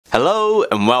Hello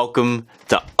and welcome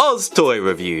to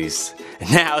OzToyReviews.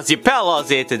 Now it's your pal Oz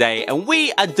here today, and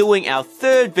we are doing our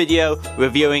third video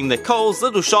reviewing the Coles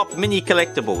Little Shop mini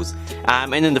collectibles.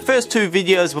 And in the first two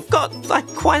videos we've got like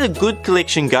quite a good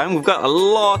collection going. We've got a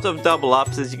lot of double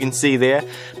ups as you can see there,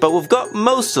 but we've got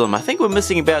most of them. I think we're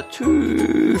missing about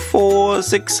 2, 4,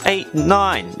 6, 8,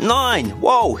 9. 9!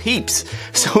 Whoa, heaps!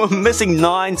 So we're missing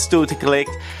 9 still to collect,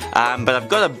 but I've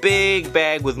got a big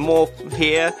bag with more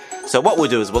here. So what we'll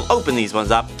do is we'll open these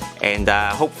ones up and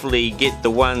hopefully get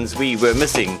the ones we were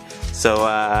missing. So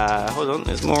hold on,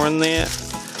 there's more in there.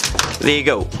 There you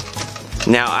go.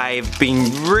 Now I've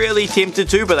been really tempted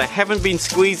to, but I haven't been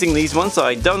squeezing these ones, so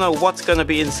I don't know what's going to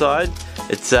be inside.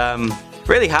 It's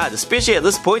really hard, especially at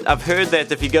this point. I've heard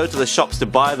that if you go to the shops to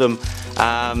buy them,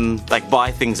 like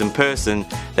buy things in person,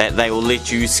 that they will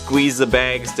let you squeeze the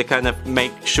bags to kind of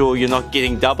make sure you're not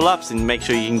getting double ups and make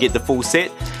sure you can get the full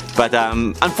set. But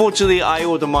unfortunately I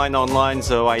order mine online,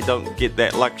 so I don't get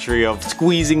that luxury of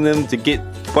squeezing them to get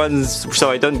ones so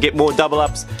I don't get more double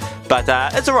ups. But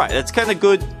it's alright, it's kind of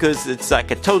good because it's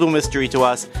like a total mystery to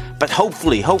us. But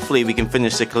hopefully we can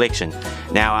finish the collection.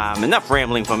 Now enough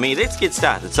rambling from me, let's get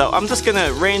started. So I'm just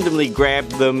gonna randomly grab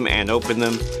them and open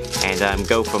them and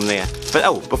go from there. But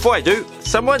oh, before I do,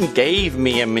 someone gave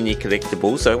me a mini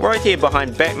collectible. So right here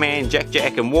behind Batman,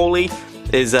 Jack and Wally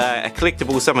is a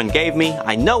collectible someone gave me.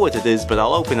 I know what it is, but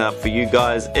I'll open it up for you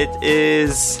guys. It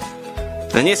is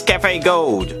the Nescafe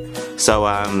Gold. So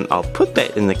I'll put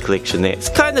that in the collection there. It's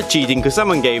kind of cheating because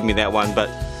someone gave me that one, but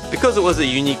because it was a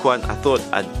unique one, I thought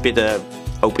I'd better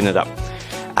open it up.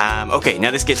 Okay,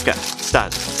 now let's get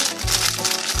started.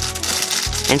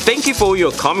 And thank you for all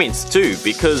your comments too,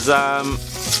 because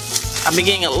I've been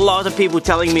getting a lot of people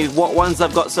telling me what ones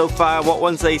I've got so far, what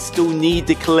ones they still need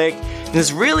to collect. And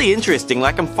it's really interesting.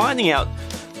 Like, I'm finding out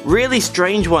really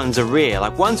strange ones are rare.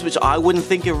 Like ones which I wouldn't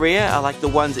think are rare are like the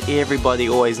ones everybody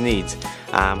always needs.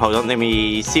 Hold on, let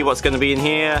me see what's going to be in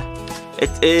here.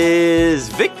 It is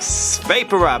Vicks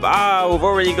Vapor Rub. Ah, we've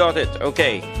already got it.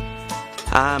 Okay.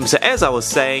 So as I was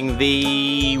saying,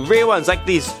 the rare ones like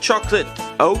these chocolate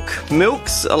oak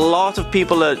milks, a lot of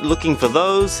people are looking for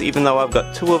those, even though I've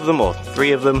got 2 of them or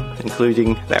 3 of them,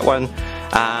 including that one.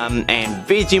 And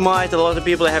Vegemite, a lot of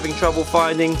people are having trouble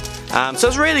finding. So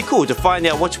it's really cool to find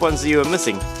out which ones you are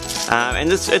missing.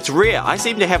 And it's rare. I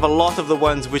seem to have a lot of the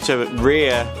ones which are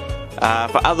rare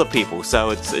for other people,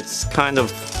 so it's kind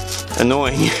of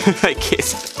annoying, I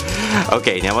guess.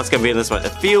 Okay, now what's going to be in this one?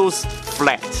 It feels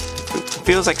flat. It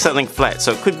feels like something flat,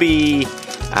 so it could be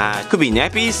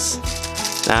nappies.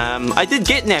 I did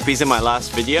get nappies in my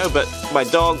last video, but my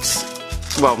dogs,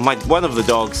 well, one of the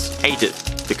dogs ate it,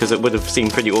 because it would have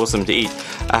seemed pretty awesome to eat.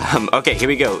 Okay, here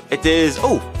we go. It is,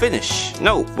 oh, Finish.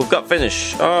 No, we've got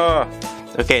Finish.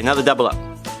 Okay, another double up.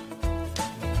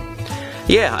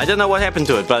 Yeah, I don't know what happened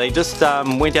to it, but they just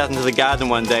went out into the garden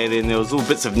one day, then there was little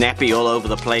bits of nappy all over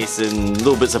the place and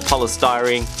little bits of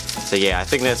polystyrene. So yeah, I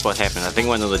think that's what happened. I think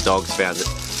one of the dogs found it.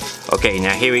 Okay,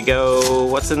 now here we go.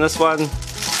 What's in this one?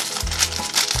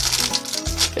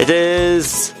 It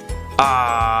is,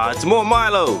 it's more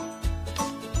Milo.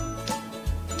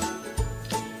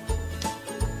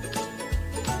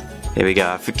 There we go.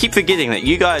 I keep forgetting that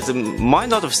you guys might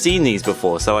not have seen these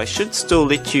before, so I should still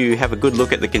let you have a good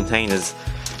look at the containers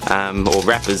or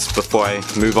wrappers before I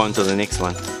move on to the next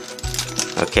one.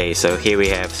 Okay, so here we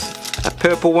have a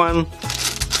purple one,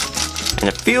 and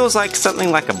it feels like something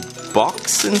like a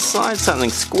box inside, something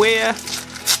square.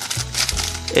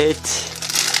 It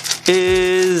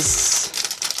is...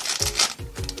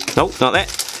 Nope, not that.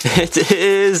 It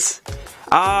is...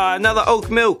 another oat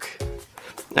milk.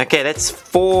 Okay, that's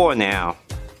 4 now.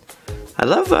 I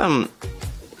love, I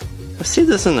see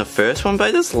this in the first one, but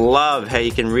I just love how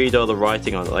you can read all the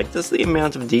writing on it. Like, just the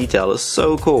amount of detail is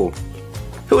so cool.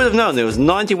 Who would have known there was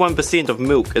 91% of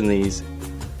milk in these?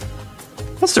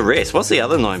 What's the rest? What's the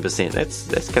other 9%?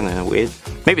 That's kind of weird.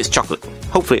 Maybe it's chocolate.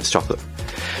 Hopefully it's chocolate.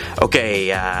 Okay,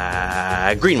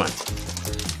 green one.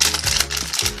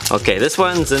 Okay, this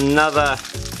one's another...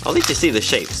 I'll let you see the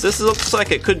shapes. This looks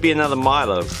like it could be another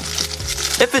Milo.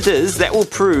 If it is, that will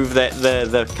prove that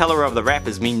the colour of the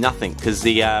wrappers mean nothing, because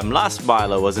the last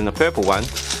Milo was in the purple one,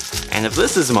 and if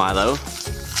this is Milo,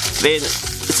 then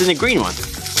it's in the green one.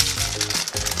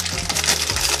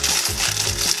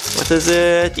 What is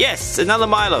it? Yes, another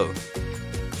Milo.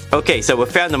 Okay, so we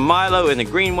found a Milo in a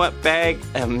green bag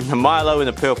and a Milo in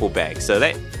a purple bag, so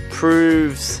that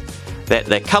proves that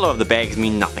the colour of the bags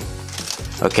mean nothing.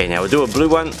 Okay, now we'll do a blue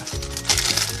one.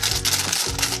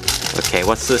 Okay,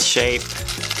 what's this shape?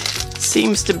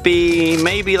 Seems to be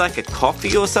maybe like a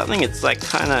coffee or something. It's like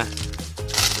kind of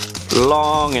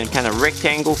long and kind of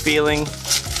rectangle feeling.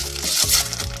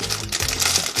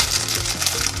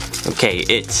 Okay,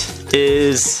 it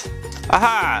is,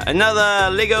 aha, another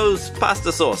Lego's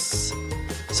pasta sauce.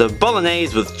 So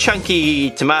bolognese with chunky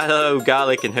tomato,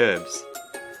 garlic and herbs.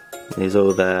 There's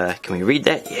all the, can we read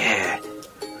that? Yeah,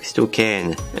 we still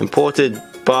can. Imported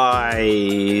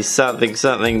by something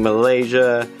something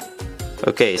Malaysia.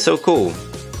 Okay, so cool.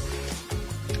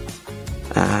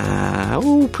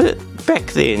 We'll put it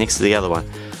back there next to the other one.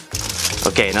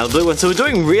 Okay, another blue one. So we're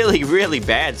doing really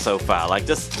bad so far, like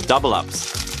just double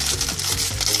ups.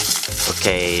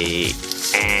 Okay,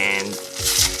 and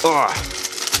oh.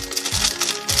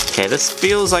 Okay, this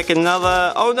feels like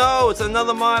another. Oh no, it's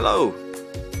another Milo.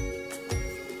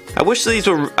 I wish I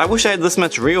had this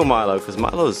much real Milo, because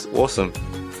Milo is awesome.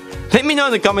 Let me know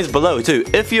in the comments below too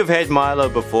if you've had Milo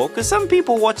before, because some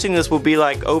people watching this will be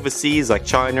like overseas, like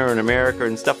China and America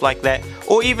and stuff like that,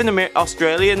 or even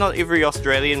Australia. Not every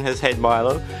Australian has had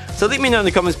Milo, so let me know in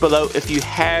the comments below if you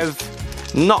have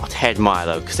not had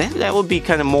Milo, because that would be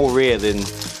kind of more rare than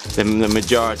the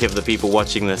majority of the people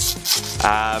watching this.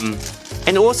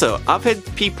 And also, I've had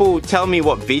people tell me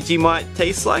what Vegemite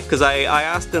tastes like, because I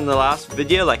asked in the last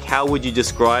video, like, how would you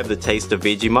describe the taste of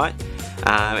Vegemite?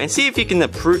 And see if you can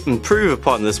improve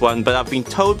upon this one, but I've been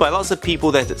told by lots of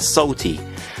people that it's salty.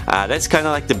 That's kind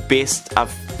of like the best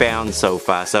I've found so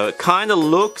far. So it kind of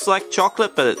looks like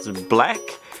chocolate, but it's black,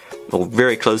 or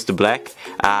very close to black.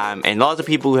 And lots of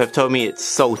people have told me it's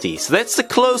salty. So that's the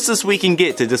closest we can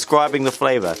get to describing the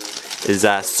flavor, is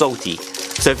salty.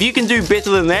 So if you can do better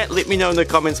than that, let me know in the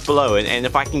comments below. And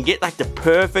if I can get like the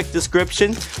perfect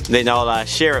description, then I'll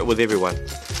share it with everyone.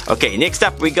 Okay, next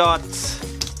up we got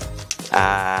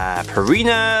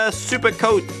Purina Super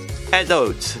Coat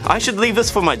Adult. I should leave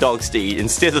this for my dogs to eat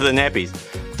instead of the nappies.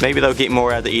 Maybe they'll get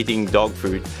more out of eating dog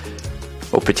food,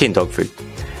 or pretend dog food.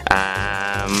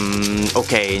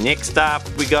 Okay, next up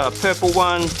we got a purple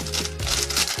one,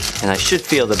 and I should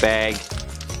feel the bag.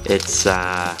 It's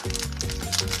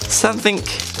something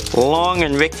long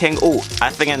and rectangle. Oh, I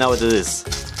think I know what it is.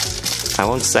 I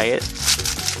won't say it,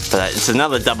 but it's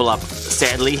another double up,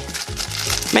 sadly.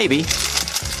 Maybe.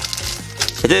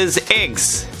 It is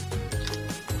eggs.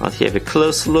 Let's have a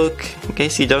close look in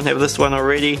case you don't have this one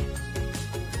already.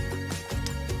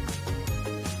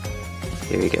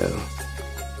 Here we go.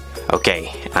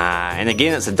 Okay, and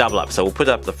again it's a double up, so we'll put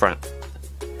it up the front.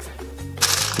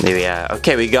 There we are.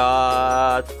 Okay, we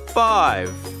got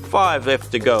five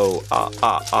left to go.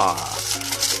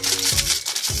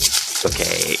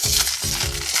 Okay.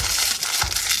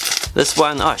 This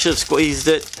one, I should have squeezed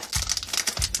it.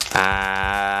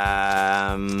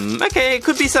 Okay, it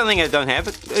could be something I don't have.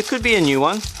 It could be a new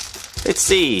one. Let's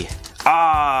see.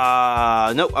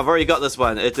 Nope, I've already got this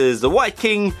one. It is the White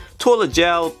King Toilet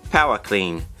Gel Power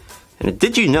Clean. And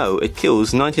did you know it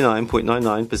kills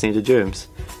 99.99% of germs?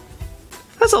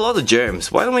 That's a lot of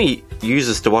germs. Why don't we use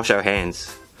this to wash our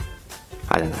hands?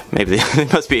 I don't know. Maybe there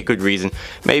must be a good reason.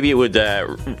 Maybe it would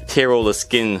tear all the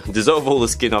skin, dissolve all the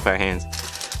skin off our hands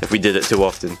if we did it too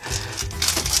often.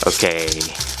 Okay.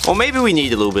 Or maybe we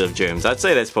need a little bit of germs. I'd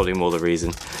say that's probably more the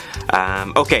reason.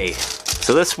 Okay.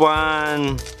 So this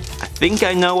one, I think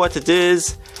I know what it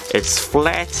is. It's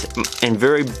flat and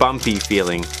very bumpy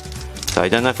feeling. So I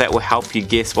don't know if that will help you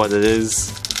guess what it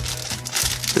is.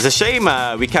 It's a shame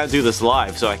we can't do this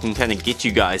live, so I can kind of get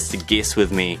you guys to guess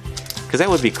with me, because that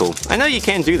would be cool. I know you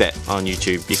can do that on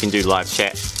YouTube. You can do live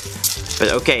chat. But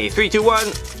okay, 3, 2, 1.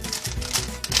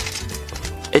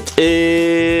 It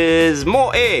is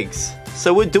more eggs.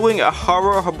 So we're doing a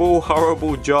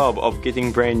horrible job of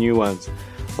getting brand new ones.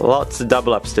 Lots of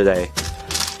double ups today.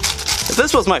 If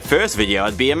this was my first video,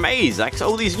 I'd be amazed. Like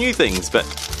all these new things, but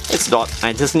it's not.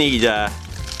 I just need, yeah,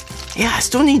 I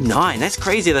still need 9. That's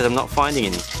crazy that I'm not finding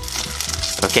any.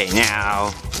 Okay,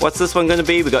 now, what's this one gonna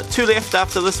be? We got 2 left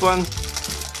after this one.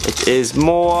 It is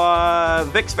more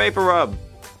Vicks Vapor Rub.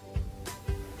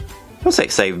 What's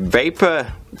that say?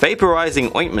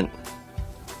 Vaporizing ointment.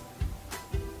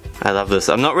 I love this.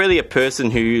 I'm not really a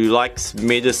person who likes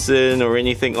medicine or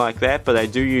anything like that, but I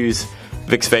do use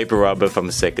Vicks Vapor Rub if I'm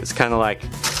sick. It's kind of like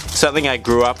something I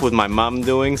grew up with my mum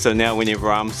doing, so now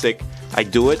whenever I'm sick, I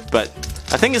do it, but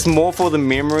I think it's more for the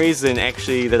memories than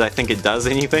actually that I think it does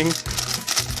anything.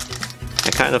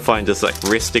 I kind of find just like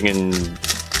resting and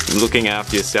looking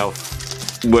after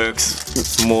yourself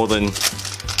works more than,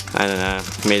 I don't know,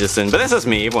 medicine. But that's just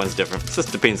me, everyone's different. It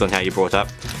just depends on how you're brought up.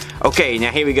 Okay, now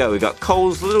here we go. We got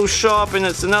Cole's Little Shop, and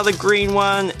it's another green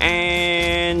one,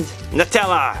 and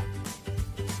Nutella.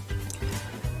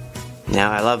 Now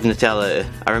I love Nutella.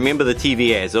 I remember the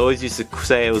TV ads. I always used to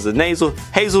say it was a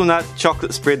hazelnut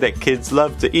chocolate spread that kids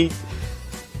love to eat.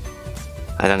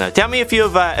 I don't know. Tell me if you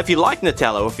like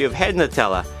Nutella or if you've had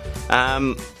Nutella.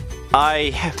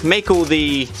 I make all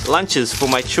the lunches for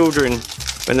my children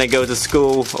when they go to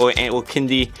school or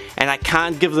kindy, and I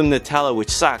can't give them Nutella,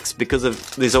 which sucks because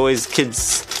there's always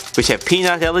kids which have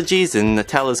peanut allergies, and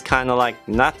Nutella's kind of like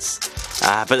nuts.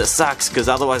 But it sucks because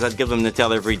otherwise I'd give them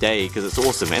Nutella every day because it's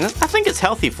awesome, and I think it's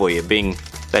healthy for you, being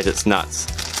that it's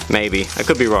nuts. Maybe I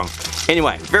could be wrong.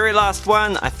 Anyway, very last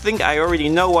one. I think I already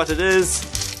know what it is.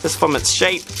 Just from its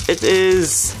shape, it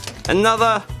is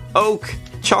another oak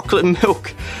chocolate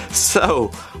milk.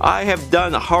 So I have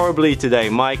done horribly today.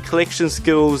 My collection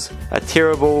skills are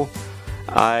terrible.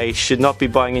 I should not be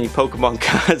buying any Pokemon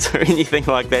cards or anything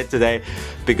like that today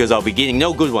because I'll be getting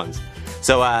no good ones.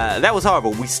 So that was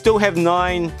horrible. We still have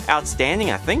 9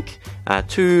 outstanding, I think.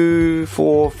 2,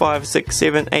 4, 5, 6,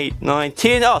 7, 8, 9,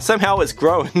 10. Oh, somehow it's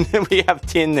grown. We have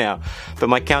 10 now. But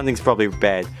my counting's probably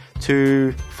bad.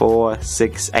 2, 4,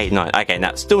 6, 8, 9. Okay,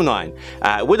 now still 9.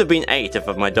 It would have been 8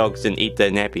 if my dogs didn't eat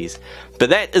their nappies. But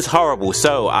that is horrible.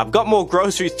 So I've got more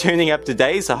groceries turning up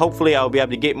today, so hopefully I'll be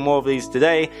able to get more of these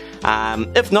today.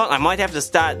 If not, I might have to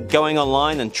start going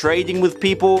online and trading with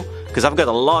people, because I've got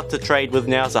a lot to trade with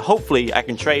now, so hopefully I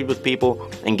can trade with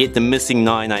people and get the missing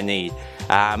 9 I need.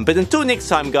 But until next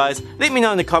time, guys, let me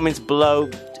know in the comments below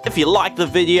if you liked the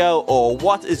video or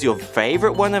what is your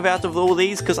favorite one out of all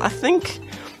these, because I think...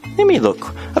 Let me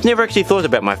look. I've never actually thought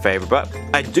about my favorite, but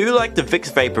I do like the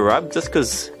Vicks Vapor Rub just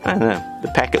because, I don't know, the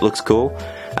packet looks cool.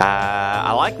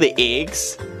 I like the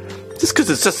eggs just because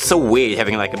it's just so weird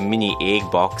having like a mini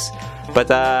egg box. But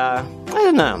I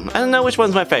don't know. I don't know which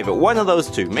one's my favorite. One of those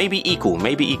two. Maybe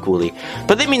equally.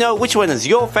 But let me know which one is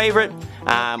your favorite.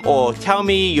 Or tell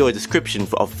me your description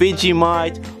of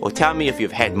Vegemite. Or tell me if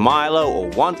you've had Milo or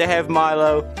want to have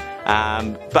Milo.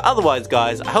 But otherwise,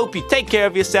 guys, I hope you take care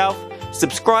of yourself.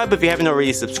 Subscribe if you haven't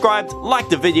already subscribed. Like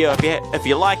the video if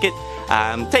you like it.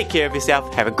 Take care of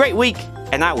yourself. Have a great week.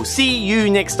 And I will see you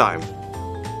next time.